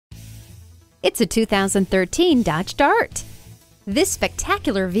It's a 2013 Dodge Dart. This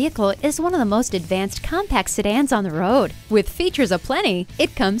spectacular vehicle is one of the most advanced compact sedans on the road. With features aplenty,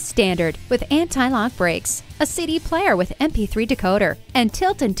 it comes standard with anti-lock brakes, a CD player with MP3 decoder, and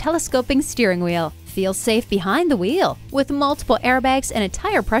tilt and telescoping steering wheel. Feel safe behind the wheel with multiple airbags and a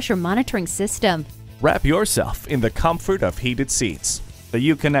tire pressure monitoring system. Wrap yourself in the comfort of heated seats. The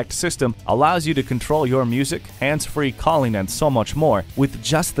Uconnect system allows you to control your music, hands-free calling, and so much more with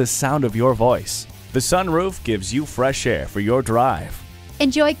just the sound of your voice. The sunroof gives you fresh air for your drive.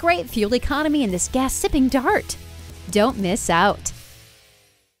 Enjoy great fuel economy in this gas-sipping Dart. Don't miss out.